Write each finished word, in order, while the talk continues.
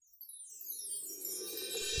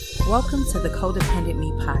Welcome to the Codependent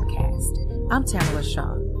Me podcast. I'm Tamala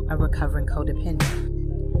Shaw, a recovering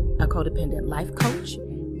codependent, a codependent life coach,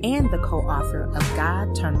 and the co-author of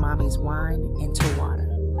God Turned Mommy's Wine into Water.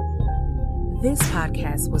 This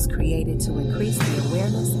podcast was created to increase the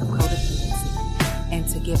awareness of codependency and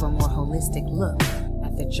to give a more holistic look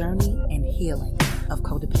at the journey and healing of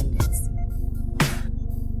codependence.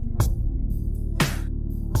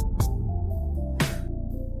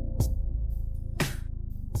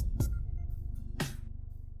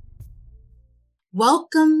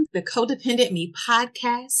 Welcome to the Codependent Me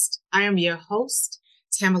podcast. I am your host,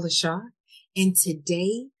 Tamala Shaw, and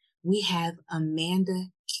today we have Amanda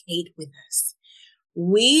Kate with us.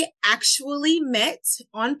 We actually met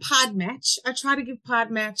on Podmatch. I try to give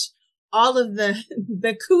Podmatch all of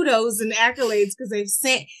the kudos and accolades because they've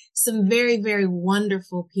sent some very, very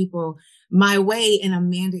wonderful people my way, and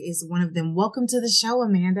Amanda is one of them. Welcome to the show,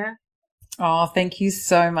 Amanda. Oh, thank you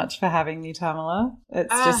so much for having me, Tamala.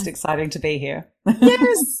 It's just exciting to be here.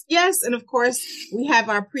 Yes. And of course, we have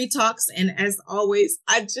our pre-talks. And as always,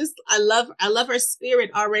 I love her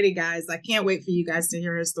spirit already, guys. I can't wait for you guys to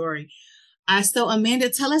hear her story. So Amanda,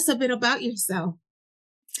 tell us a bit about yourself.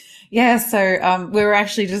 Yeah, so we were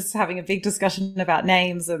actually just having a big discussion about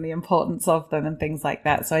names and the importance of them and things like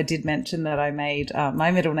that. So I did mention that I made my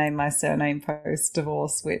middle name my surname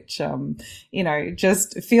post-divorce, which,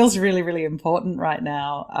 just feels really, really important right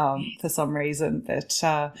now for some reason.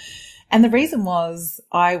 And the reason was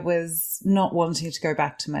I was not wanting to go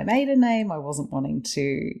back to my maiden name. I wasn't wanting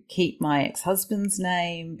to keep my ex-husband's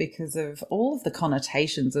name because of all of the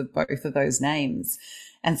connotations of both of those names.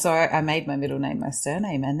 And so I made my middle name my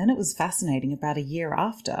surname. And then it was fascinating. About a year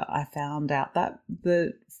after, I found out that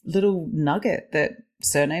the little nugget that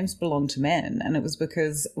surnames belong to men. And it was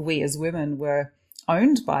because we as women were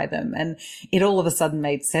owned by them. And it all of a sudden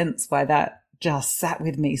made sense why that just sat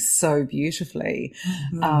with me so beautifully.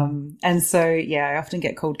 Mm-hmm. And so, yeah, I often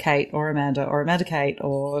get called Kate or Amanda Kate,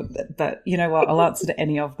 but you know what? I'll answer to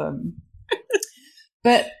any of them.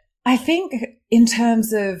 But I think in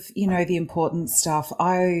terms of, the important stuff,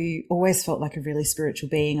 I always felt like a really spiritual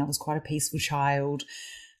being. I was quite a peaceful child,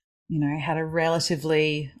 had a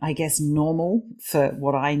relatively, normal for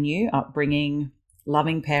what I knew upbringing,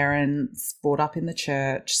 loving parents, brought up in the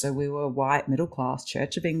church. So we were white, middle class,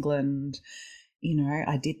 Church of England.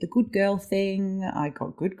 I did the good girl thing. I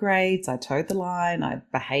got good grades. I towed the line. I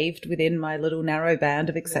behaved within my little narrow band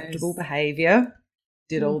of acceptable behavior,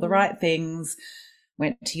 did all the right things.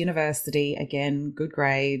 Went to university, again, good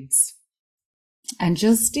grades, and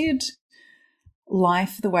just did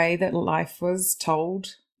life the way that life was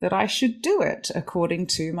told that I should do it, according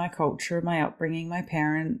to my culture, my upbringing, my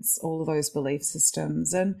parents, all of those belief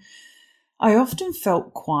systems. And I often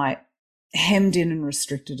felt quite hemmed in and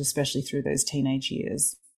restricted, especially through those teenage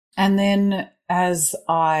years. And then as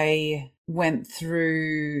I went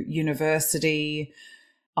through university,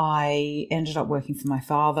 I ended up working for my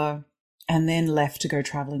father, and then left to go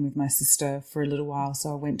traveling with my sister for a little while.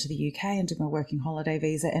 So I went to the UK and did my working holiday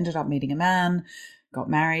visa, ended up meeting a man, got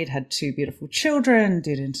married, had 2 beautiful children,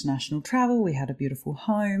 did international travel. We had a beautiful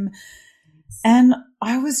home. And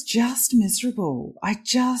I was just miserable. I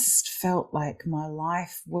just felt like my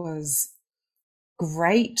life was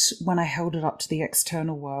great when I held it up to the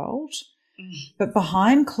external world. But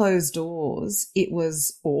behind closed doors, it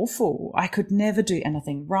was awful. I could never do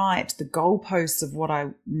anything right. The goalposts of what I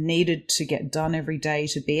needed to get done every day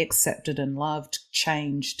to be accepted and loved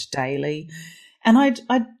changed daily. And I'd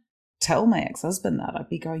tell my ex-husband that. I'd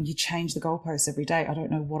be going, you change the goalposts every day. I don't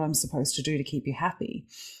know what I'm supposed to do to keep you happy.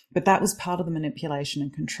 But that was part of the manipulation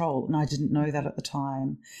and control. And I didn't know that at the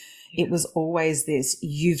time. It was always this,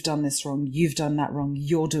 you've done this wrong, you've done that wrong,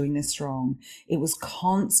 you're doing this wrong. It was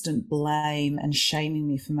constant blame and shaming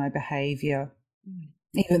me for my behavior,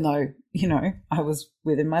 even though, I was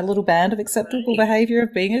within my little band of acceptable behavior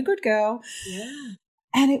of being a good girl. Yeah.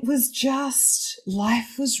 And it was just,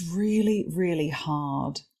 life was really, really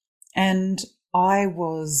hard. And I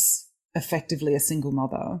was effectively a single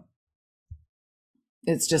mother.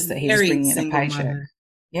 It's just that he was bringing in a paycheck. Mother.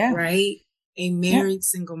 Yeah. Right. A married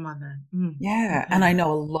single mother. Yeah. And I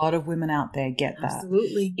know a lot of women out there get that.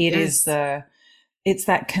 Absolutely. It's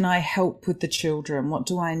that, can I help with the children? What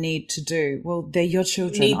do I need to do? Well, they're your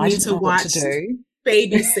children. I don't know what to do.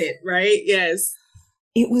 Babysit, right? Yes.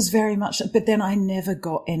 It was very much, but then I never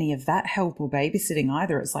got any of that help or babysitting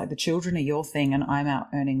either. It's like the children are your thing and I'm out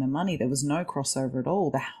earning the money. There was no crossover at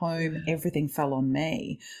all. The home, everything fell on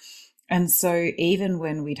me. And so even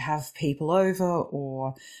when we'd have people over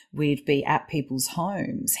or we'd be at people's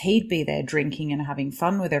homes, he'd be there drinking and having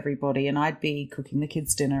fun with everybody, and I'd be cooking the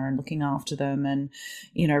kids dinner and looking after them and,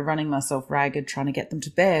 you know, running myself ragged, trying to get them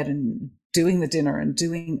to bed and doing the dinner and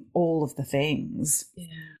doing all of the things. Yeah.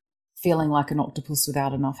 Feeling like an octopus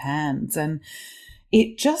without enough hands. And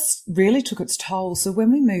it just really took its toll. So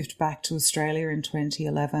when we moved back to Australia in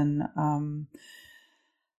 2011,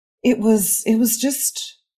 it was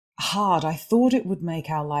just hard. I thought it would make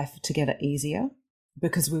our life together easier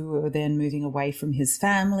because we were then moving away from his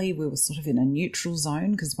family. We were sort of in a neutral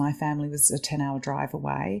zone because my family was a 10-hour drive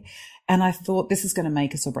away. And I thought this is going to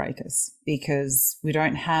make us or break us because we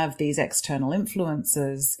don't have these external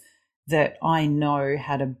influences that I know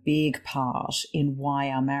had a big part in why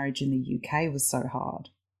our marriage in the UK was so hard.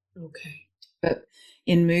 Okay. But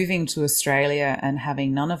in moving to Australia and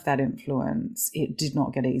having none of that influence, it did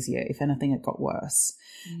not get easier. If anything, it got worse.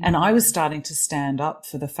 And I was starting to stand up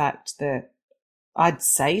for the fact that I'd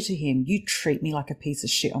say to him, you treat me like a piece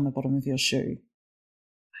of shit on the bottom of your shoe.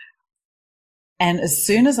 And as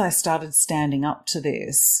soon as I started standing up to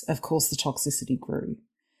this, of course, the toxicity grew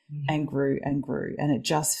and grew and grew, and it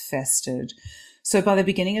just festered. So by the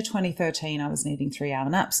beginning of 2013, I was needing 3-hour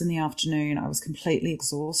naps in the afternoon. I was completely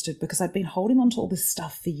exhausted because I'd been holding on to all this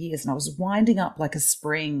stuff for years, and I was winding up like a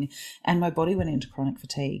spring, and my body went into chronic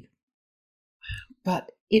fatigue.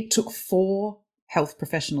 But it took 4 health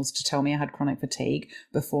professionals to tell me I had chronic fatigue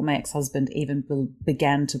before my ex-husband even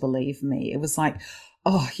began to believe me. It was like,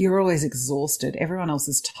 oh, you're always exhausted. Everyone else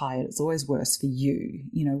is tired. It's always worse for you.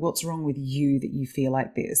 You know, what's wrong with you that you feel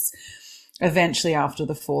like this? Eventually, after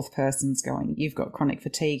the 4th person's going, you've got chronic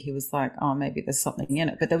fatigue, he was like, oh, maybe there's something in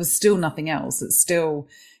it. But there was still nothing else. It's still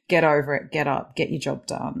get over it, get up, get your job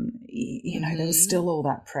done. You know, there was still all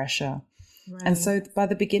that pressure. Right. And so by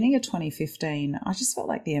the beginning of 2015, I just felt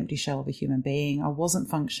like the empty shell of a human being. I wasn't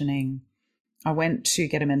functioning. I went to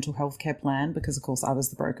get a mental health care plan because, of course, I was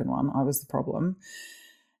the broken one. I was the problem.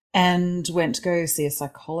 And went to go see a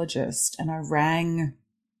psychologist, and I rang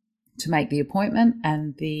to make the appointment,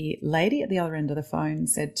 and the lady at the other end of the phone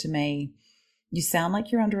said to me, you sound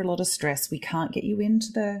like you're under a lot of stress. We can't get you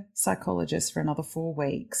into the psychologist for another 4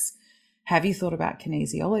 weeks. Have you thought about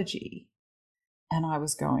kinesiology? And I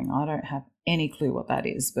was going, I don't have any clue what that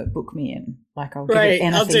is, but book me in. Like, I'll give it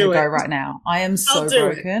anything to go right now. I am so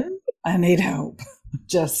broken. I need help.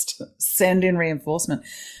 Just send in reinforcement.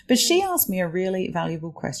 But she asked me a really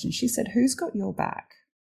valuable question. She said, who's got your back?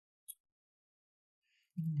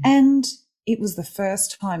 And it was the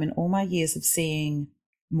first time in all my years of seeing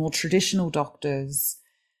more traditional doctors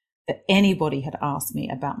that anybody had asked me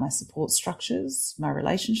about my support structures, my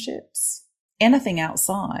relationships, anything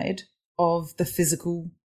outside of the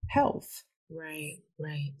physical health. Right,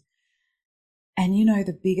 right. And, you know,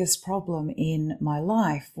 the biggest problem in my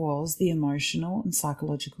life was the emotional and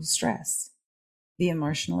psychological stress, the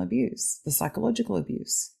emotional abuse, the psychological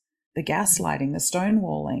abuse, the gaslighting, the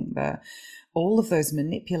stonewalling, all of those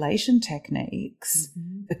manipulation techniques,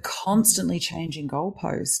 the constantly changing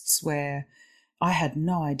goalposts where I had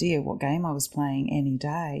no idea what game I was playing any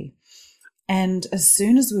day. And as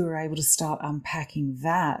soon as we were able to start unpacking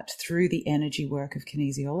that through the energy work of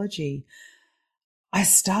kinesiology, I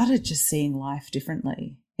started just seeing life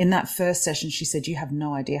differently. In that first session, she said, you have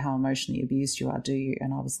no idea how emotionally abused you are, do you?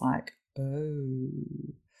 And I was like, oh,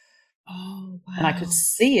 wow. And I could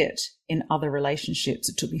see it in other relationships.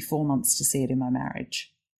 It took me 4 months to see it in my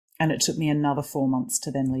marriage. And it took me another 4 months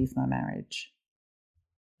to then leave my marriage.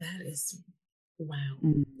 That is wow,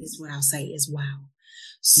 is what I'll say is wow.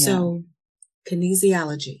 So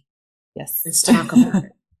kinesiology. Yes. Let's talk about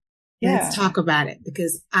it. Yeah. Let's talk about it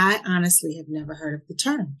because I honestly have never heard of the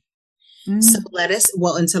term. So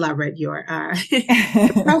until I read your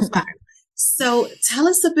profile. So tell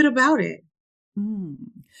us a bit about it.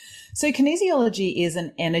 So kinesiology is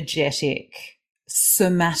an energetic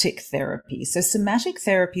somatic therapy. So somatic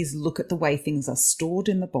therapies look at the way things are stored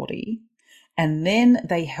in the body, and then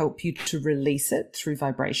they help you to release it through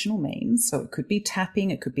vibrational means. So it could be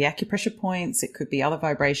tapping, it could be acupressure points, it could be other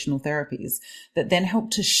vibrational therapies that then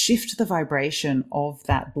help to shift the vibration of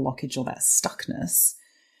that blockage or that stuckness,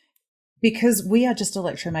 because we are just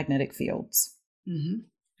electromagnetic fields.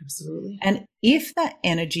 Absolutely. And if that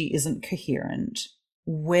energy isn't coherent,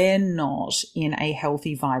 we're not in a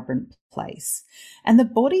healthy, vibrant place. And the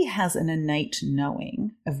body has an innate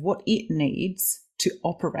knowing of what it needs to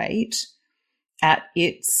operate at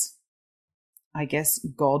its, I guess,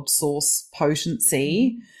 God source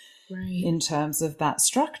potency in terms of that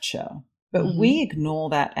structure. But we ignore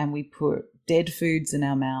that and we put dead foods in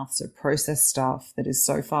our mouth, so processed stuff that is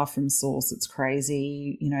so far from source, it's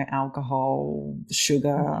crazy, alcohol,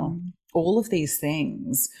 sugar, all of these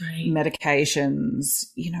things, medications,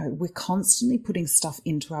 we're constantly putting stuff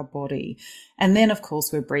into our body. And then, of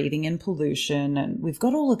course, we're breathing in pollution, and we've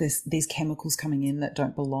got all of these chemicals coming in that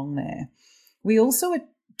don't belong there. We also are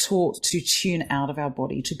taught to tune out of our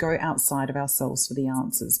body, to go outside of ourselves for the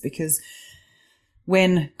answers, because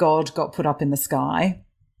when God got put up in the sky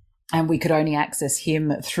and we could only access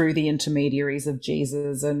him through the intermediaries of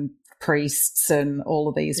Jesus and priests and all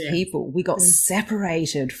of these people, we got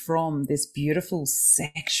separated from this beautiful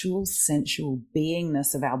sexual, sensual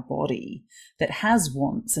beingness of our body that has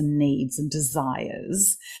wants and needs and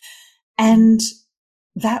desires. And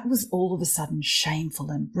that was all of a sudden shameful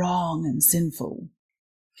and wrong and sinful.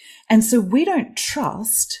 And so we don't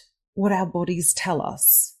trust what our bodies tell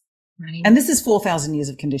us. Right. And this is 4,000 years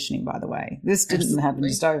of conditioning, by the way. This didn't happen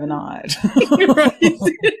just overnight.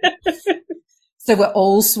 So we're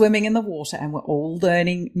all swimming in the water and we're all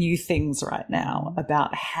learning new things right now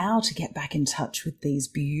about how to get back in touch with these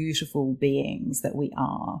beautiful beings that we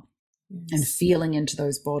are and feeling into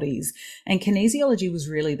those bodies. And kinesiology was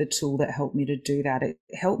really the tool that helped me to do that. It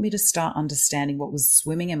helped me to start understanding what was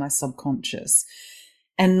swimming in my subconscious.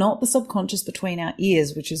 And not the subconscious between our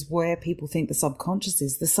ears, which is where people think the subconscious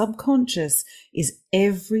is. The subconscious is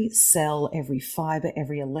every cell, every fiber,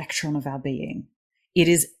 every electron of our being. It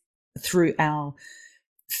is through our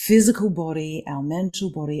physical body, our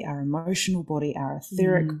mental body, our emotional body, our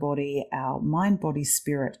etheric body, our mind, body,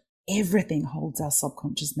 spirit. Everything holds our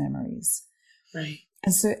subconscious memories. Right.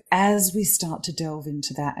 And so as we start to delve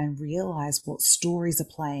into that and realize what stories are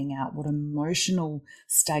playing out, what emotional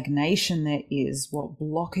stagnation there is, what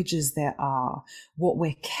blockages there are, what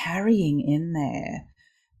we're carrying in there,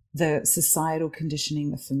 the societal conditioning,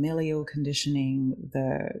 the familial conditioning,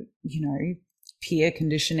 the, peer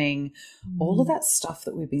conditioning, all of that stuff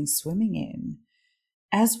that we've been swimming in,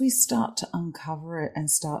 as we start to uncover it and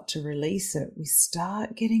start to release it, we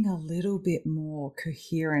start getting a little bit more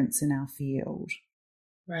coherence in our field.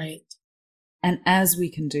 Right. And as we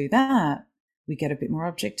can do that, we get a bit more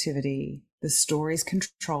objectivity. The stories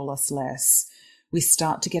control us less. We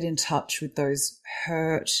start to get in touch with those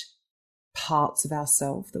hurt parts of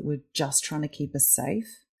ourselves that we're just trying to keep us safe.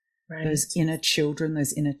 Right. Those inner children,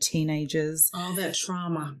 those inner teenagers. All that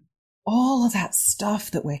trauma. All of that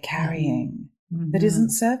stuff that we're carrying that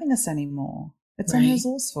isn't serving us anymore. It's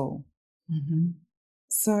unresourceful.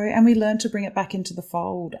 So, and we learn to bring it back into the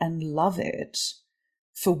fold and love it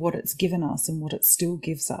for what it's given us and what it still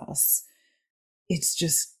gives us. It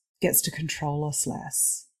just gets to control us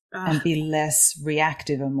less and be less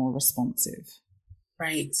reactive and more responsive.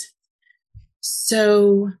 Right.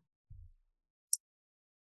 So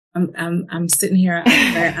I'm sitting here.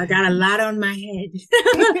 I got a lot on my head,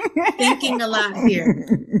 thinking a lot here.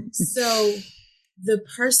 So the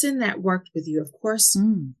person that worked with you, of course,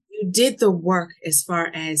 you did the work as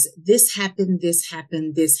far as this happened, this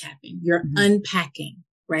happened, this happened. You're unpacking,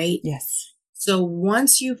 right? Yes. So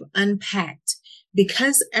once you've unpacked,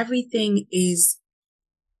 because everything is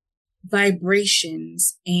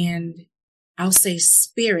vibrations and I'll say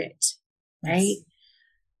spirit, right? Yes.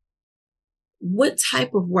 What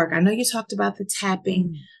type of work? I know you talked about the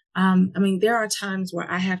tapping. There are times where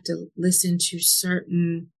I have to listen to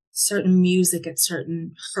certain music at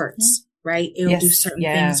certain hertz, right? It'll do certain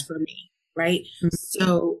things for me, right?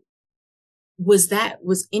 So was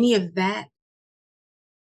any of that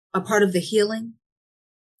a part of the healing?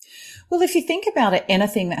 Well, if you think about it,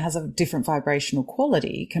 anything that has a different vibrational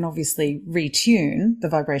quality can obviously retune the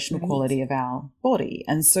vibrational quality of our body.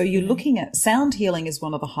 And so you're looking at sound healing is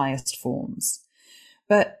one of the highest forms.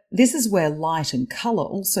 But this is where light and color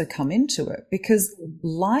also come into it, because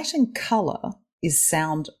light and color is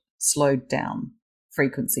sound slowed down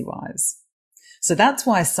frequency wise. So that's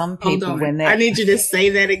why some people, when they're... I need you to say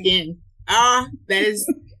that again. That is,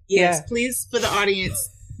 yes, please, for the audience,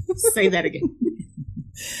 say that again.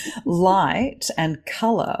 Light and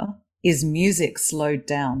color is music slowed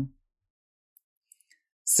down.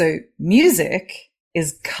 So music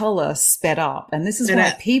is color sped up. And this is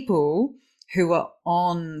why people who are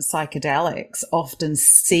on psychedelics often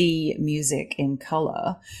see music in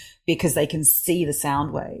color, because they can see the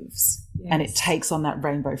sound waves and it takes on that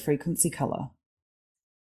rainbow frequency color.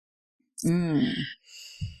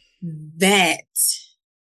 That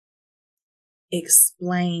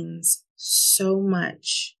explains so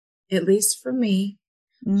much, at least for me,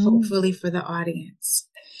 hopefully for the audience.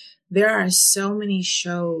 There are so many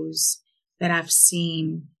shows that I've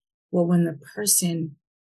seen where when the person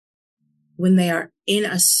when they are in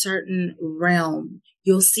a certain realm,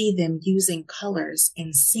 you'll see them using colors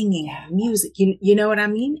and singing music. You know what I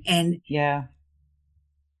mean? And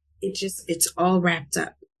it's all wrapped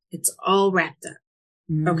up. It's all wrapped up.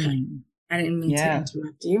 Okay. I didn't mean to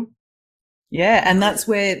interrupt you. Yeah. And that's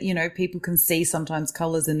where, people can see sometimes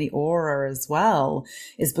colors in the aura as well,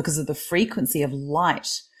 is because of the frequency of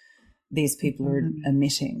light these people are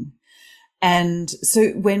emitting. And so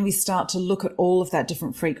when we start to look at all of that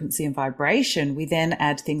different frequency and vibration, we then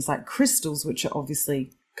add things like crystals, which are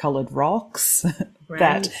obviously colored rocks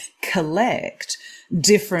that collect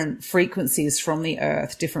different frequencies from the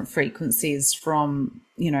earth, different frequencies from,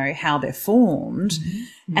 how they're formed.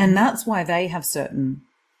 And that's why they have certain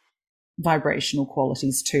vibrational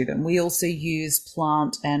qualities to them. We also use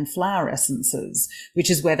plant and flower essences,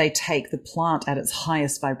 which is where they take the plant at its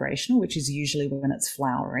highest vibrational, which is usually when it's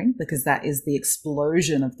flowering, because that is the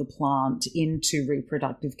explosion of the plant into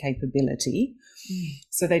reproductive capability.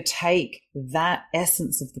 So they take that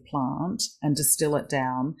essence of the plant and distill it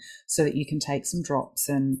down so that you can take some drops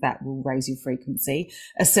and that will raise your frequency.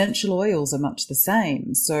 Essential oils are much the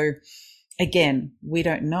same. So again, we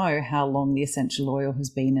don't know how long the essential oil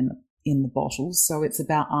has been in the bottles. So it's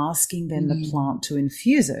about asking then the plant to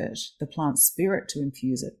infuse it, the plant spirit to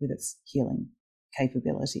infuse it with its healing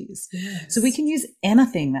capabilities. Yes. So we can use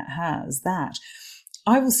anything that has that.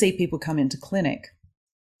 I will see people come into clinic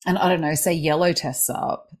and I don't know, say yellow tests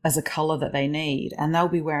up as a color that they need, and they'll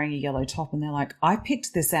be wearing a yellow top and they're like, I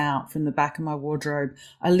picked this out from the back of my wardrobe.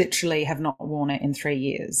 I literally have not worn it in 3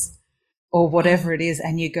 years or whatever it is.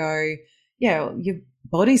 And you go, yeah, your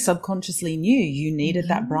body subconsciously knew you needed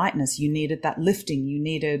that brightness. You needed that lifting.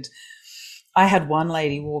 I had one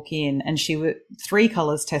lady walk in and 3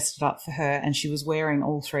 colors tested up for her and she was wearing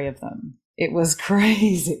all 3 of them. It was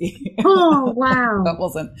crazy. Oh, wow. That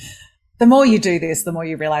wasn't. The more you do this, the more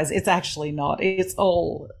you realize it's actually not. It's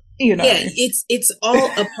all, Yeah, it's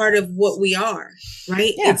all a part of what we are,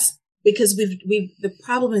 right? Yeah. It's because the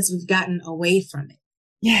problem is we've gotten away from it.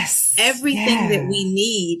 Yes. Everything that we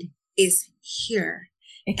need is here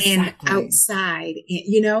and outside.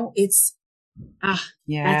 It's,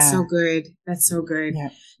 that's so good. That's so good. Yeah.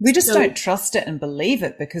 We just don't trust it and believe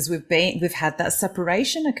it because we've had that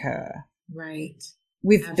separation occur. Right.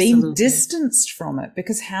 We've been distanced from it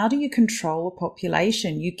because how do you control a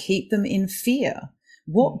population? You keep them in fear.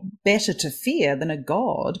 What better to fear than a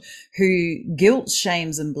God who guilt,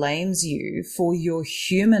 shames and blames you for your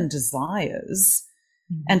human desires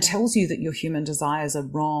and tells you that your human desires are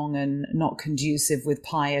wrong and not conducive with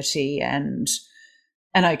piety and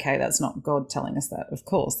okay, that's not God telling us that. Of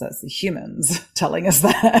course, that's the humans telling us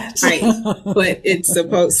that. Right.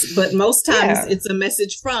 But most times it's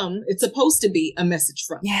supposed to be a message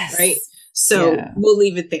from. Yes. Right. So we'll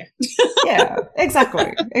leave it there. Yeah,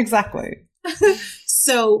 exactly. Exactly.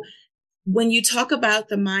 So when you talk about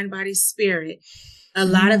the mind, body, spirit, a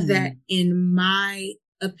lot of that, in my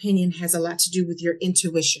opinion, has a lot to do with your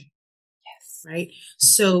intuition. Yes. Right.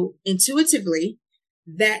 So intuitively,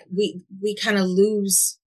 that we kind of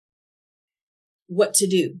lose what to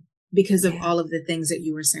do because of all of the things that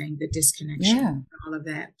you were saying, the disconnection, all of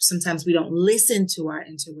that. Sometimes we don't listen to our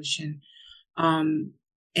intuition,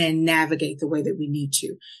 and navigate the way that we need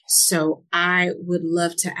to. So I would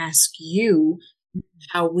love to ask you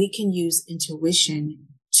how we can use intuition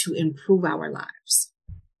to improve our lives.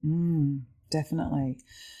 Definitely.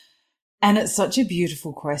 And it's such a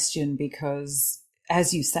beautiful question because,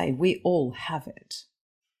 as you say, we all have it.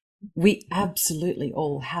 We absolutely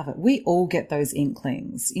all have it. We all get those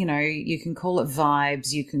inklings. You can call it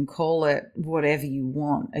vibes. You can call it whatever you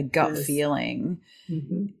want, a gut feeling.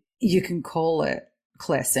 Mm-hmm. You can call it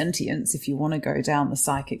clairsentience if you want to go down the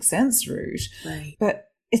psychic sense route. Right. But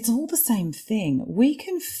it's all the same thing. We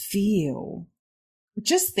can feel.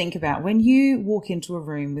 Just think about when you walk into a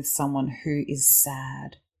room with someone who is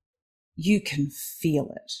sad, you can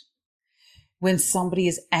feel it. When somebody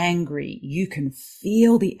is angry, you can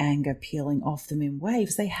feel the anger peeling off them in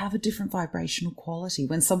waves. They have a different vibrational quality.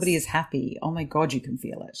 When somebody is happy, oh my God, you can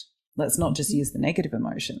feel it. Let's not just use the negative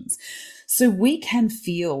emotions. So we can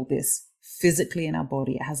feel this physically in our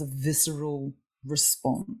body. It has a visceral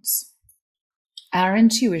response. Our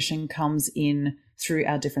intuition comes in through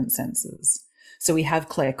our different senses. So we have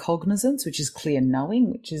claircognizance, which is clear knowing,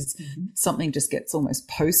 which is something just gets almost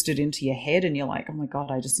posted into your head and you're like, oh my God,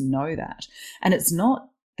 I just know that. And it's not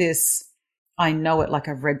this, I know it like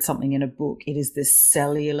I've read something in a book. It is this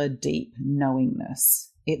cellular deep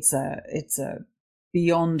knowingness. It's a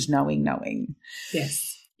beyond knowing.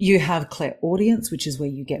 Yes. You have clairaudience, which is where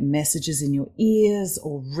you get messages in your ears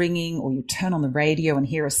or ringing, or you turn on the radio and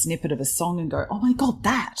hear a snippet of a song and go, oh my God,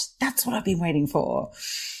 that's what I've been waiting for.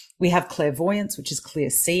 We have clairvoyance, which is clear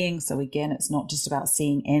seeing. So again, it's not just about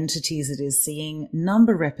seeing entities. It is seeing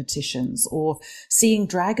number repetitions or seeing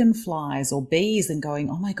dragonflies or bees and going,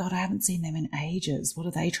 oh my God, I haven't seen them in ages. What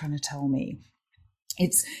are they trying to tell me?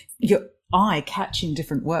 It's your eye catching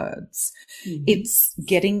different words. Mm-hmm. It's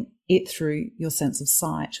getting it through your sense of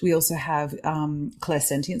sight. We also have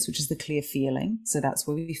clairsentience, which is the clear feeling. So that's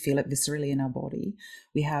where we feel it viscerally in our body.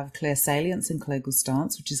 We have clairsalience and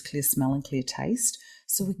clairgustance, which is clear smell and clear taste.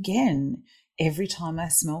 So again, every time I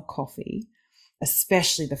smell coffee,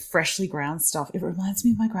 especially the freshly ground stuff, it reminds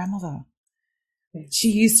me of my grandmother. She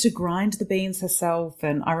used to grind the beans herself,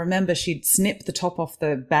 and I remember she'd snip the top off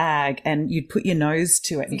the bag and you'd put your nose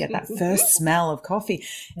to it and get that first smell of coffee.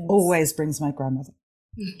 Yes. Always brings my grandmother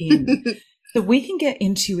in. So we can get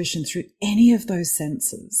intuition through any of those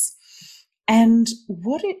senses. And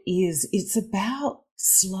what it is, it's about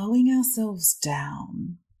slowing ourselves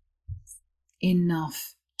down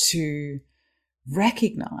enough to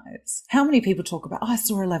recognize. How many people talk about, I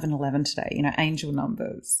saw 1111 today, angel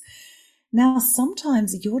numbers. Now,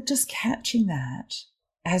 sometimes you're just catching that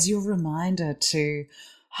as your reminder to,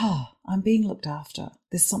 I'm being looked after.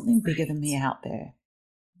 There's something bigger than me out there.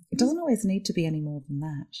 It doesn't always need to be any more than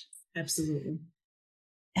that. Absolutely.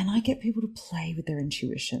 And I get people to play with their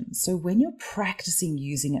intuition. So when you're practicing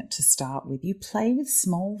using it to start with, you play with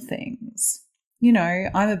small things.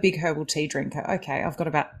 I'm a big herbal tea drinker. Okay, I've got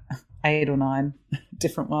about 8 or 9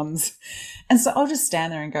 different ones. And so I'll just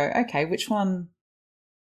stand there and go, okay, which one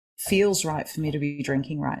feels right for me to be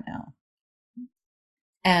drinking right now?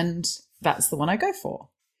 And that's the one I go for.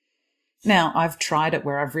 Now, I've tried it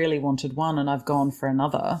where I've really wanted one and I've gone for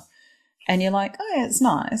another. And you're like, oh, yeah, it's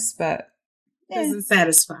nice, but doesn't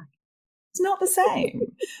satisfy. It's not the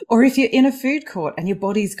same. Or if you're in a food court and your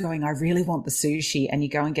body's going, I really want the sushi, and you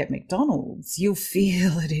go and get McDonald's, you'll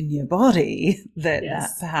feel it in your body that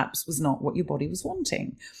that perhaps was not what your body was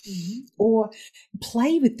wanting. Mm-hmm. Or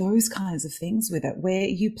play with those kinds of things with it, where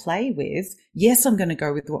you play with, yes, I'm going to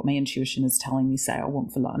go with what my intuition is telling me, say I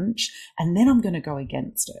want for lunch, and then I'm going to go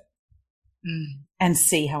against it and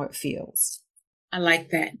see how it feels. I like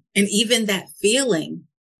that. And even that feeling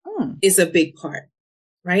is a big part.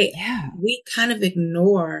 Right? Yeah. We kind of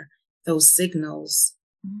ignore those signals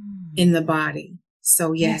in the body.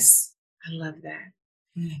 So yes, I love that.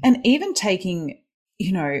 And even taking,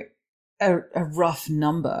 a rough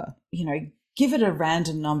number, give it a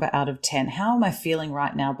random number out of 10. How am I feeling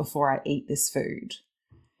right now before I eat this food?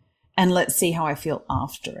 And let's see how I feel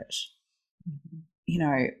after it.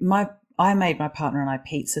 Mm-hmm. I made my partner and I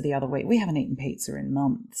pizza the other week. We haven't eaten pizza in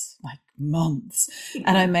months.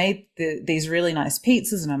 And I made these really nice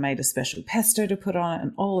pizzas, and I made a special pesto to put on it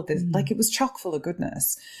and all of this. Like, it was chock full of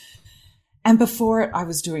goodness. And before it, I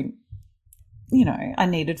was doing, I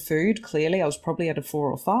needed food. Clearly, I was probably at a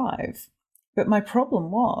 4 or 5. But my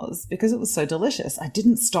problem was, because it was so delicious, I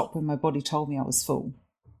didn't stop when my body told me I was full.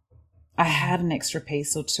 I had an extra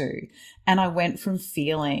piece or 2. And I went from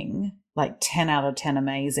feeling like 10 out of 10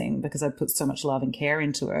 amazing because I put so much love and care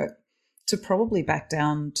into it, to probably back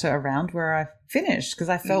down to around where I finished because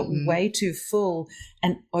I felt way too full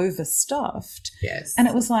and overstuffed. Yes. And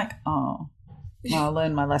it was like, well, I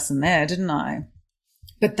learned my lesson there, didn't I?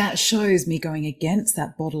 But that shows me going against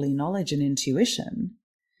that bodily knowledge and intuition.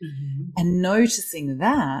 Mm-hmm. And noticing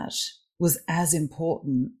that was as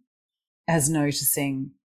important as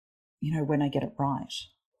noticing, when I get it right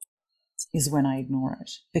is when I ignore it,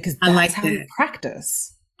 because that's how we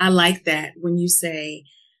practice. I like that when you say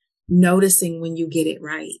noticing when you get it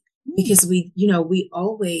right, because we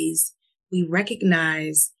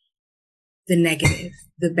recognize the negative,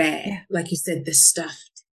 the bad, like you said, the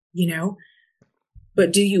stuffed,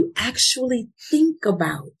 but do you actually think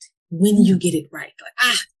about when you get it right?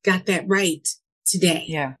 Like, got that right today.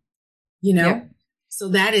 Yeah. So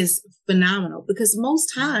that is phenomenal, because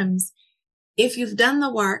most times if you've done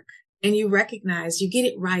the work and you recognize, you get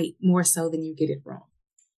it right more so than you get it wrong.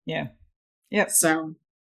 Yeah. Yep. So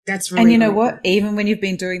that's really, and you know what? Even when you've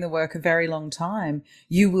been doing the work a very long time,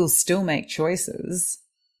 you will still make choices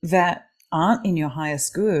that aren't in your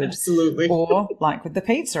highest good. Absolutely. Or like with the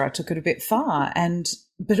pizza, I took it a bit far.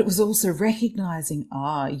 But it was also recognizing,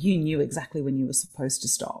 you knew exactly when you were supposed to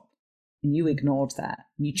stop, and you ignored that.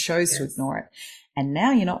 And you chose to ignore it. And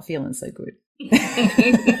now you're not feeling so good.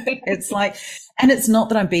 It's like, and it's not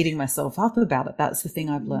that I'm beating myself up about it. That's the thing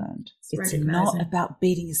I've learned. It's not about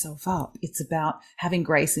beating yourself up. It's about having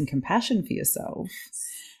grace and compassion for yourself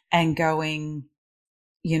and going,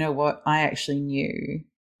 you know what? I actually knew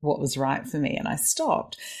what was right for me, and I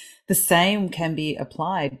stopped. The same can be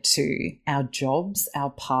applied to our jobs,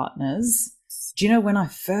 our partners. Do you know, when I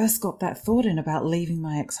first got that thought in about leaving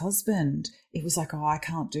my ex-husband, it was like, oh, I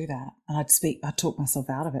can't do that. And I'd talk myself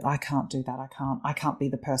out of it. I can't do that. I can't be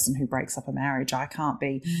the person who breaks up a marriage. I can't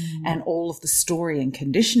be. And all of the story and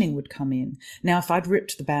conditioning would come in. Now, if I'd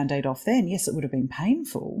ripped the Band-Aid off then, yes, it would have been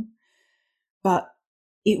painful, but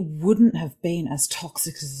it wouldn't have been as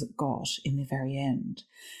toxic as it got in the very end.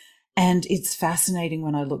 And it's fascinating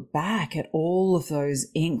when I look back at all of those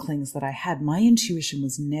inklings that I had. My intuition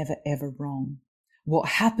was never, ever wrong. What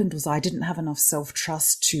happened was I didn't have enough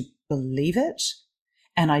self-trust to believe it,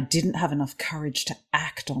 and I didn't have enough courage to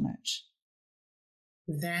act on it.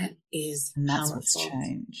 That is And that's powerful. what's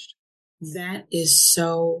changed. That is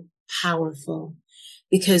so powerful,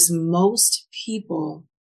 because most people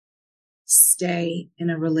stay in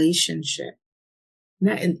a relationship.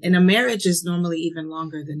 And a marriage is normally even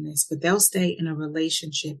longer than this, but they'll stay in a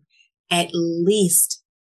relationship at least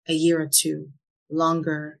a year or two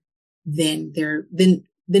longer than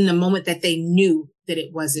the moment that they knew that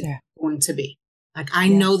it wasn't going to be. Like, I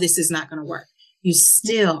know this is not going to work. You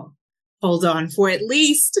still hold on for at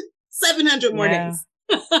least 700 more days.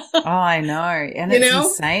 Oh, I know. And it's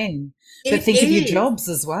insane. But think of your jobs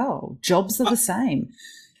as well. Jobs are the same.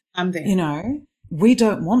 I'm there. You know, we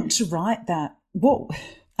don't want to write that. Well,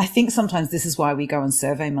 I think sometimes this is why we go and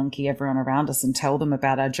survey monkey everyone around us and tell them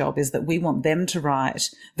about our job, is that we want them to write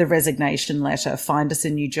the resignation letter, find us a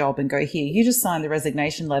new job and go, here, you just sign the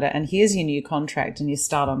resignation letter and here's your new contract and you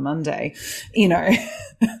start on Monday. You know,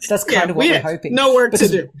 that's kind of what we're hoping. No work to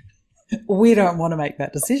do. We don't want to make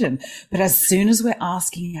that decision. But as soon as we're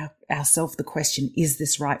asking ourselves the question, is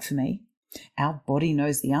this right for me? Our body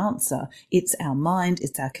knows the answer. It's our mind,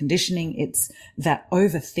 it's our conditioning, it's that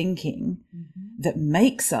overthinking that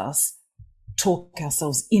makes us talk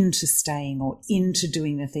ourselves into staying or into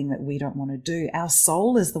doing the thing that we don't want to do. Our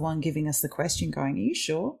soul is the one giving us the question going, are you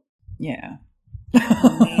sure? Yeah.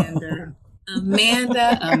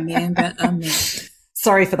 Amanda.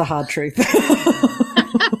 Sorry for the hard truth.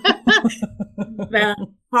 The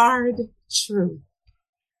hard truth.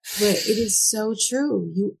 But it is so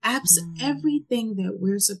true. Everything that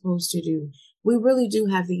we're supposed to do, we really do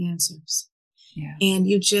have the answers. Yeah. And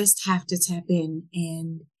you just have to tap in.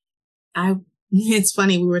 And it's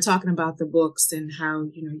funny, we were talking about the books and how,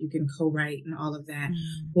 you can co-write and all of that.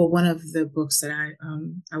 Well, one of the books that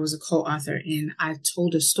I was a co-author in, I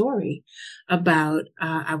told a story about,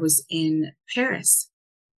 I was in Paris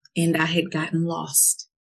and I had gotten lost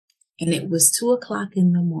and it was 2:00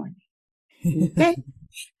 in the morning. Okay.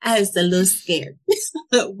 I was a little scared.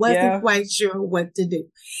 Wasn't quite sure what to do.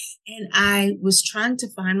 And I was trying to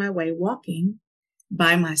find my way walking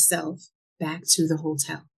by myself back to the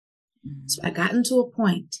hotel. So I got into a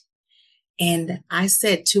point and I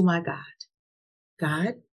said to my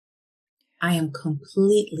God, I am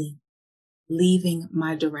completely leaving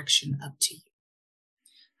my direction up to you.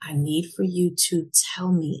 I need for you to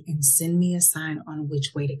tell me and send me a sign on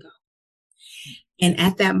which way to go. And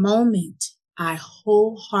at that moment, I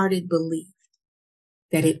wholeheartedly believed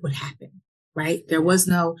that it would happen, right? There was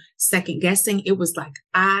no second guessing. It was like,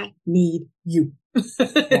 I need you.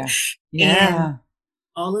 And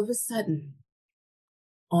all of a sudden,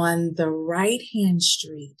 on the right-hand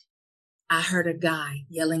street, I heard a guy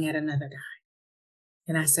yelling at another guy.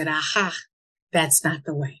 And I said, aha, that's not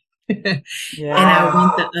the way. And I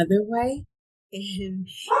went the other way and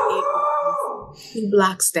it was 2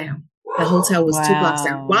 blocks down. The hotel was 2 blocks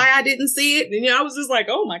down. Why I didn't see it? And I was just like,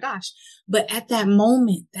 oh my gosh. But at that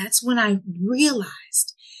moment, that's when I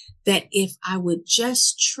realized that if I would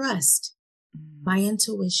just trust my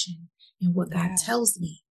intuition and what God tells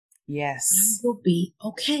me, I will be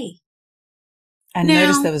okay. And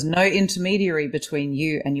notice there was no intermediary between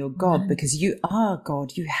you and your God, because you are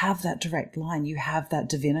God. You have that direct line. You have that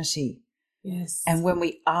divinity. Yes. And when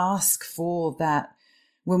we ask for that,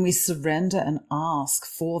 when we surrender and ask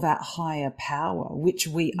for that higher power, which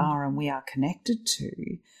we are and we are connected to,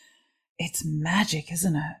 it's magic,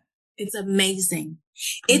 isn't it? It's amazing.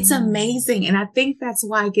 It's amazing. And I think that's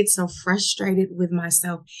why I get so frustrated with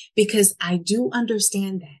myself, because I do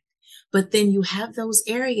understand that. But then you have those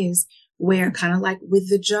areas where, kind of like with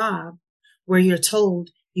the job, where you're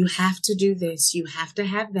told you have to do this, you have to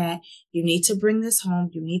have that, you need to bring this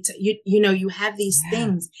home, you need to, you have these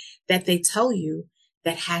things that they tell you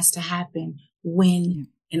that has to happen, when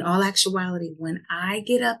in all actuality, when I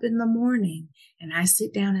get up in the morning and I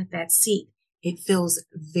sit down at that seat, it feels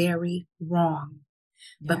very wrong,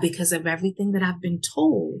 But because of everything that I've been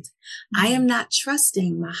told, I am not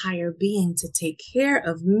trusting my higher being to take care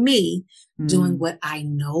of me doing what I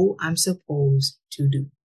know I'm supposed to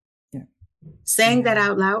do. Yeah. Saying that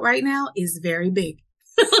out loud right now is very big.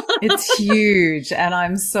 It's huge. And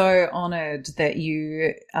I'm so honored that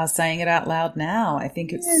you are saying it out loud now. I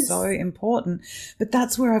think it's so important. But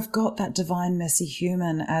that's where I've got that Divine Messy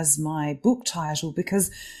Human as my book title,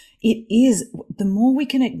 because it is, the more we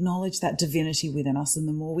can acknowledge that divinity within us and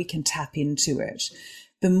the more we can tap into it,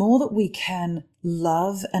 the more that we can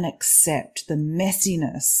love and accept the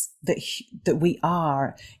messiness that we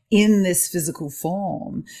are in this physical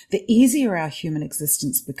form, the easier our human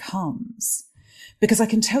existence becomes. Because I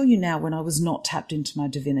can tell you now, when I was not tapped into my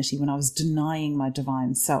divinity, when I was denying my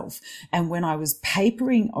divine self, and when I was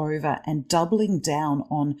papering over and doubling down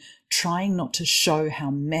on trying not to show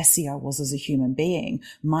how messy I was as a human being,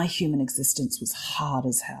 my human existence was hard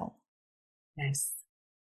as hell. Yes.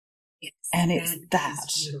 And it's that.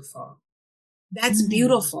 That's beautiful. That's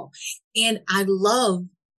beautiful. And I love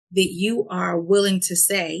that you are willing to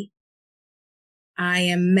say, I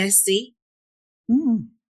am messy.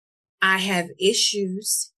 I have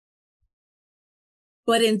issues,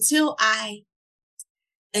 but until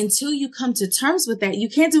you come to terms with that, you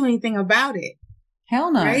can't do anything about it.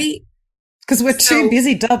 Hell no. Right? Because we're too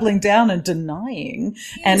busy doubling down and denying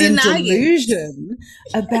and in delusion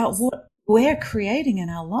about what we're creating in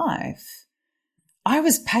our life. I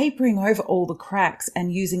was papering over all the cracks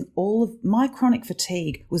and using all of my chronic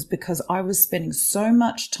fatigue was because I was spending so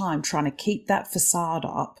much time trying to keep that facade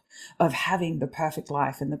up of having the perfect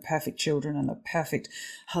life and the perfect children and the perfect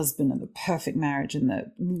husband and the perfect marriage and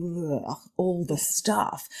all the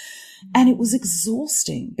stuff. And it was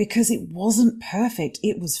exhausting because it wasn't perfect.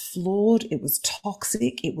 It was flawed. It was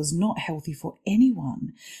toxic. It was not healthy for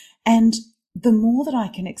anyone. And the more that I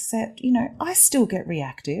can accept, I still get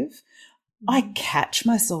reactive. I catch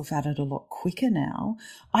myself at it a lot quicker now.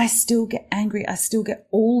 I still get angry. I still get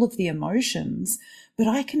all of the emotions, but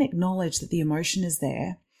I can acknowledge that the emotion is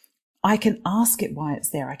there. I can ask it why it's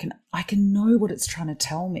there. I can know what it's trying to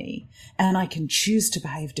tell me, and I can choose to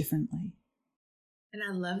behave differently. And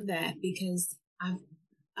I love that because I've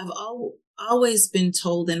always been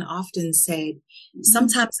told and often said,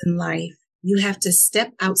 sometimes in life, you have to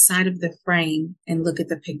step outside of the frame and look at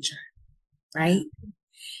the picture, right?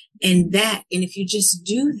 And if you just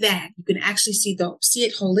do that, you can actually see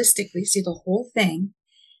it holistically, see the whole thing.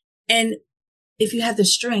 And if you have the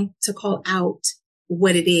strength to call out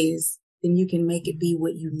what it is, then you can make it be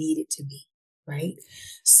what you need it to be. Right.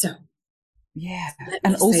 So. Yeah.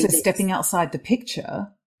 And also stepping outside the picture,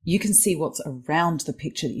 you can see what's around the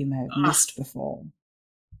picture that you may have missed before.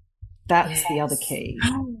 That's the other key.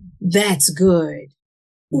 That's good.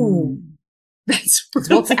 Ooh. That's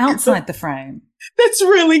really what's outside the frame. That's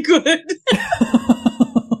really good.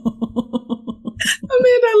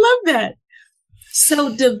 I love that.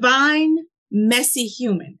 So Divine Messy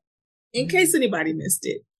Human, in case anybody missed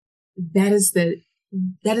it, that is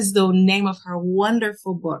the name of her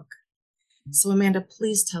wonderful book. So Amanda,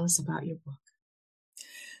 please tell us about your book.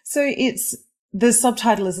 So the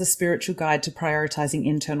subtitle is A Spiritual Guide to Prioritizing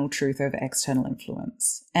Internal Truth Over External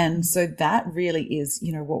Influence. And so that really is,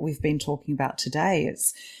 what we've been talking about today.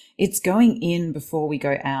 It's going in before we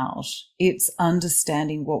go out. It's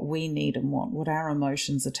understanding what we need and want, what our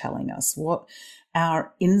emotions are telling us, what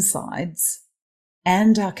our insides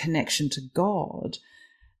and our connection to God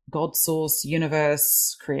source,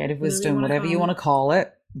 universe, creative wisdom, whatever you want to call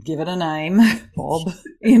it, give it a name, Bob,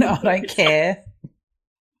 I don't care.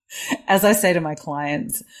 As I say to my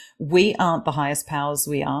clients, we aren't the highest powers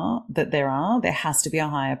there are. There has to be a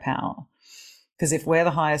higher power. Because if we're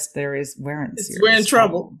the highest there is, we're in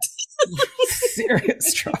trouble.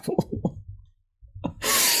 Serious trouble.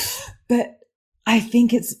 But I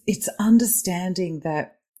think it's understanding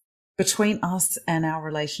that between us and our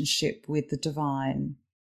relationship with the divine,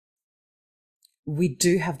 we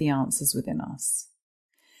do have the answers within us.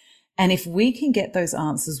 And if we can get those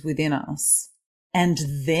answers within us and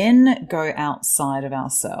then go outside of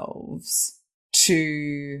ourselves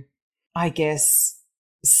to, I guess,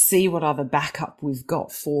 see what other backup we've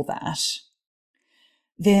got for that,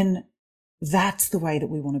 then that's the way that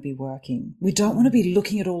we want to be working. We don't want to be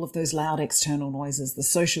looking at all of those loud external noises, the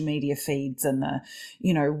social media feeds and the,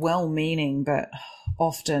 well-meaning, but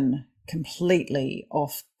often completely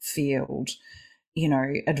off field,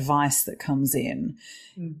 advice that comes in.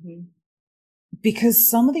 Mm-hmm. Because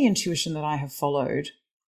some of the intuition that I have followed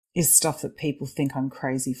is stuff that people think I'm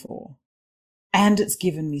crazy for. And it's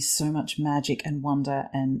given me so much magic and wonder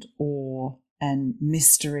and awe and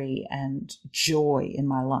mystery and joy in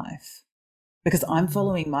my life. because I'm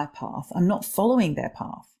following my path. I'm not following their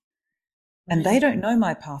path. And they don't know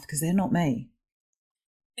my path because they're not me.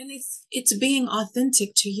 And it's being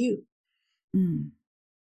authentic to you. Mm.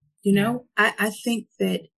 You know, I think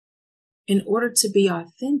that in order to be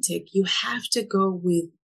authentic, you have to go with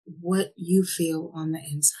what you feel on the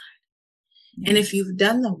inside. Yeah. And if you've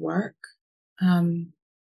done the work,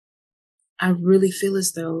 I really feel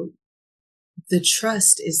as though the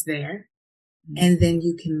trust is there, and then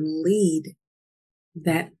you can lead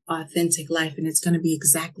that authentic life, and it's going to be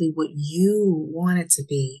exactly what you want it to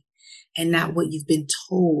be and not what you've been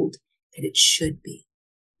told that it should be.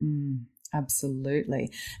 Absolutely.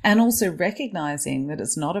 And also recognizing that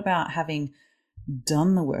it's not about having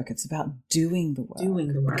done the work, it's about doing the work.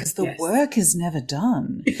 Doing the work. Because the work is never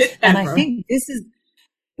done. And I think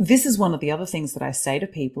this is one of the other things that I say to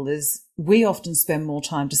people is we often spend more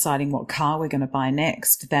time deciding what car we're going to buy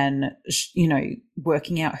next than,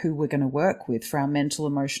 working out who we're going to work with for our mental,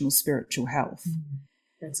 emotional, spiritual health.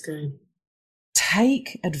 That's good.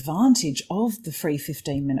 Take advantage of the free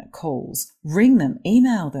 15-minute calls. Ring them,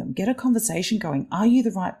 email them, get a conversation going. Are you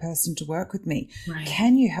the right person to work with me? Right.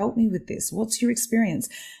 Can you help me with this? What's your experience?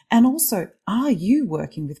 And also, are you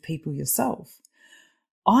working with people yourself?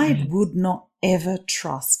 I would not ever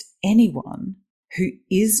trust anyone who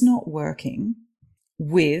is not working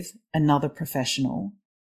with another professional.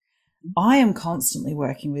 I am constantly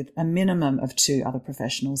working with a minimum of 2 other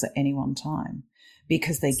professionals at any one time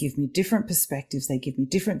because they give me different perspectives. They give me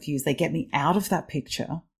different views. They get me out of that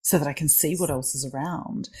picture so that I can see what else is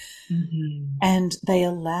around. And they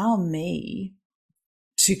allow me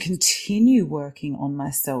to continue working on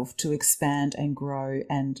myself, to expand and grow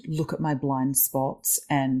and look at my blind spots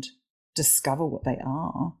and discover what they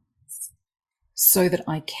are so that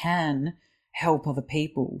I can help other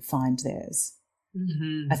people find theirs.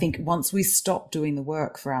 I think once we stop doing the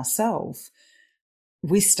work for ourselves,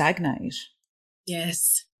 we stagnate.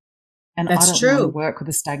 Yes. And that's I don't want to work with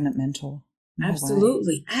a stagnant mentor. No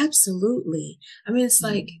Absolutely. Way. Absolutely. I mean, it's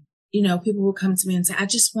like, people will come to me and say, I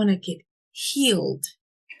just want to get healed.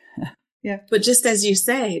 Yeah. But just as you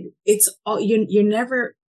said, it's all, you're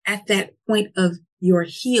never at that point of you're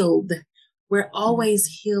healed. We're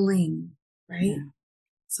always healing, right? Yeah.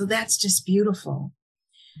 So that's just beautiful.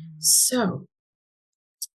 So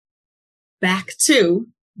back to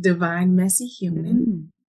Divine Messy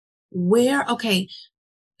Human.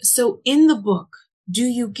 So in the book, do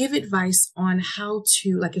you give advice on how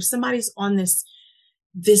to, like, if somebody's on this,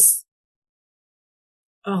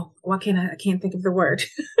 I can't think of the word.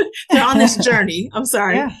 They're on this journey. I'm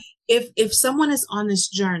sorry. Yeah. If someone is on this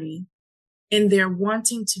journey and they're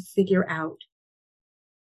wanting to figure out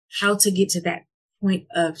how to get to that point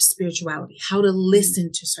of spirituality, how to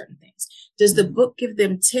listen to certain things, does the book give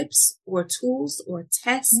them tips or tools or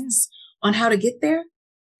tests on how to get there?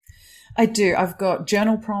 I do. I've got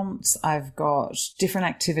journal prompts. I've got different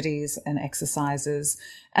activities and exercises.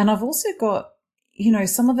 And I've also got,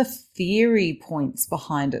 some of the theory points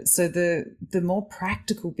behind it. So the more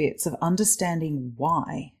practical bits of understanding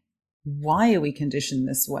why. Why are we conditioned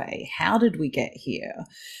this way? How did we get here?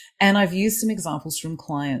 And I've used some examples from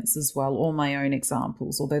clients as well, or my own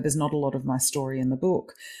examples, although there's not a lot of my story in the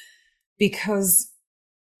book, because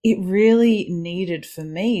it really needed for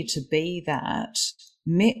me to be that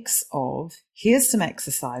mix of here's some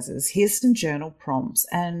exercises, here's some journal prompts,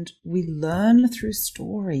 and we learn through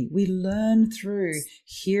story. We learn through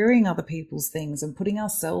hearing other people's things and putting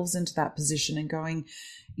ourselves into that position and going,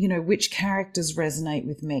 which characters resonate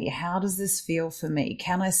with me? How does this feel for me?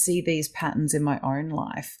 Can I see these patterns in my own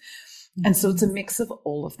life? And so it's a mix of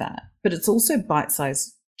all of that, but it's also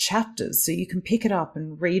bite-sized chapters. So you can pick it up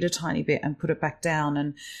and read a tiny bit and put it back down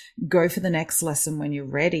and go for the next lesson when you're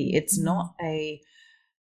ready. It's not a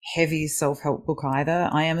heavy self-help book either.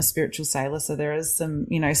 I am a spiritual sailor, so there is some,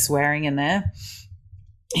 swearing in there.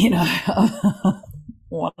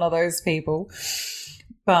 One of those people.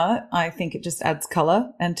 But I think it just adds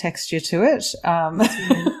color and texture to it.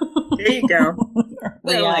 There you go.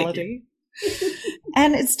 Reality.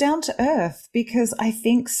 And it's down to earth because I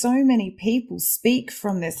think so many people speak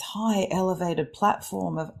from this high elevated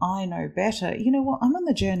platform of I know better. You know what? I'm on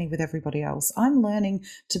the journey with everybody else. I'm learning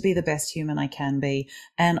to be the best human I can be,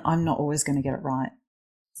 and I'm not always going to get it right.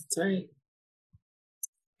 That's right.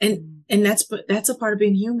 And that's a part of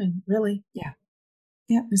being human, really. Yeah.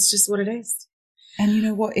 Yeah. It's just what it is. And you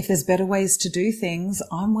know what? If there's better ways to do things,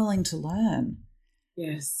 I'm willing to learn.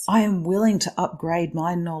 Yes. I am willing to upgrade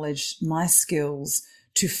my knowledge, my skills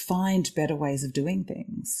to find better ways of doing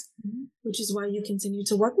things. Which is why you continue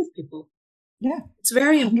to work with people. Yeah. It's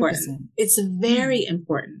very important. 100%. It's very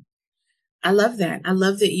important. I love that. I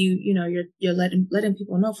love that you're letting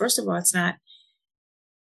people know. First of all, it's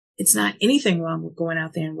not anything wrong with going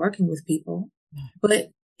out there and working with people,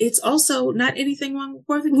 but it's also not anything wrong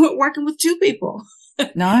with working with two people.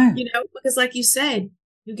 No. Because like you said,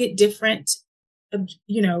 you get different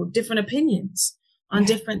opinions on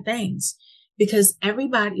different things, because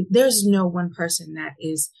there's no one person that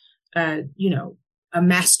is, a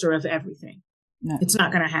master of everything. No. It's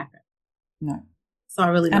not going to happen. No. So I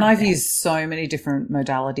really and I've used so many different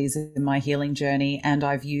modalities in my healing journey. And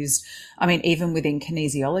even within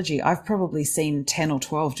kinesiology, I've probably seen 10 or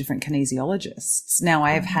 12 different kinesiologists. Now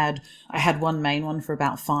I had one main one for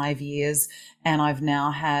about 5 years, and I've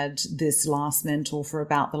now had this last mentor for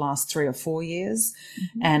about the last 3 or 4 years.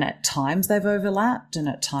 Mm-hmm. And at times they've overlapped, and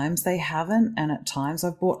at times they haven't. And at times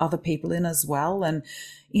I've brought other people in as well. And,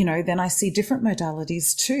 then I see different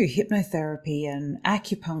modalities too, hypnotherapy and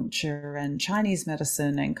acupuncture and Chinese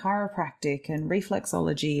medicine and chiropractic and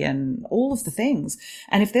reflexology and all of the things.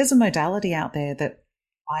 And if there's a modality out there that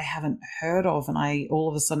I haven't heard of, and all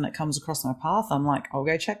of a sudden it comes across my path, I'm like, I'll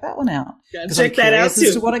go check that one out. Check that out too.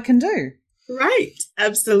 As to what it can do. Right.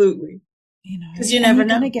 Absolutely. Because you never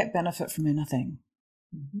know. You're going to get benefit from anything.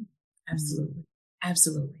 Mm-hmm. Absolutely.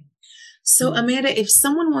 Absolutely. So Amanda, if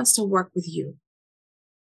someone wants to work with you,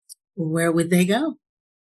 where would they go?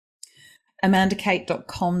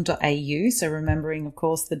 amandakate.com.au. So remembering, of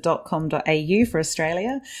course, the .com.au for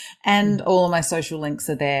Australia, and all of my social links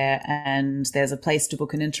are there, and there's a place to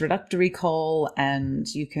book an introductory call, and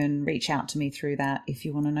you can reach out to me through that if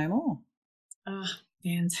you want to know more.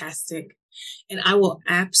 Fantastic. And I will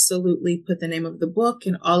absolutely put the name of the book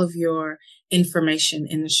and all of your information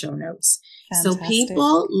in the show notes. Fantastic. So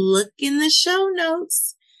people, look in the show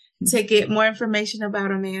notes to get more information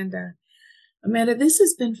about Amanda. Amanda, this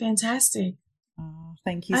has been fantastic. Oh,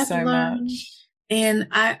 thank you so much. And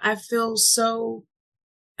I feel so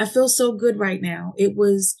good right now. It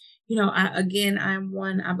was, I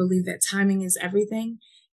believe that timing is everything.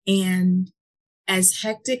 And as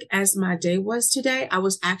hectic as my day was today, I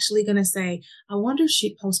was actually going to say, I wonder if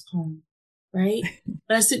she'd postpone, right?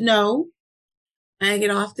 But I said, no, I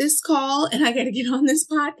get off this call and I got to get on this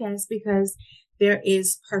podcast, because there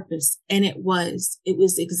is purpose. And it was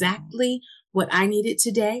exactly what I needed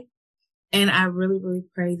today. And I really, really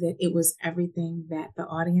pray that it was everything that the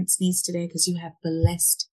audience needs today, because you have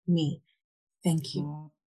blessed me. Thank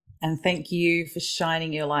you. And thank you for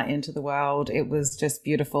shining your light into the world. It was just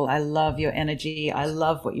beautiful. I love your energy. I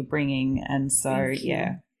love what you're bringing. And so,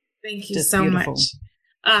 Thank you so beautiful.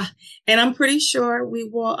 Much. And I'm pretty sure we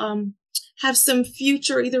will, have some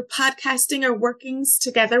future either podcasting or workings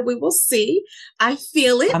together. We will see. I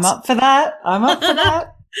feel it. I'm up for that.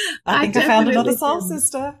 I think I found another soul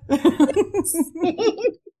sister.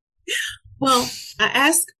 Well, I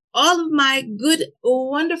ask all of my good,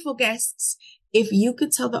 wonderful guests, if you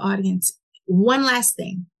could tell the audience one last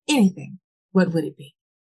thing, anything, what would it be?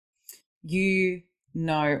 You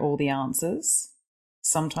know all the answers.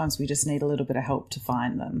 Sometimes we just need a little bit of help to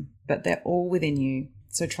find them, but they're all within you.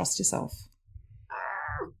 So trust yourself.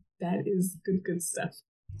 That is good stuff.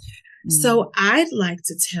 So I'd like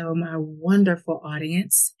to tell my wonderful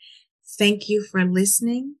audience, thank you for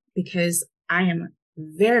listening, because I am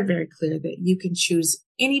very, very clear that you can choose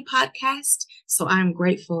any podcast. So I'm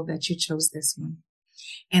grateful that you chose this one.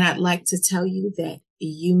 And I'd like to tell you that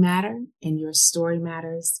you matter and your story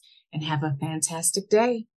matters, and have a fantastic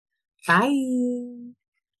day. Bye.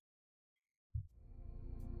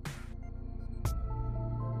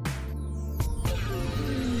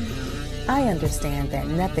 I understand that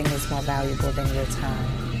nothing is more valuable than your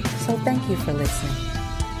time. So thank you for listening.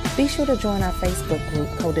 Be sure to join our Facebook group,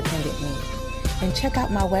 Codependent Me, and check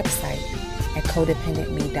out my website at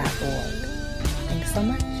codependentme.org. Thanks so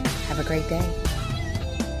much. Have a great day.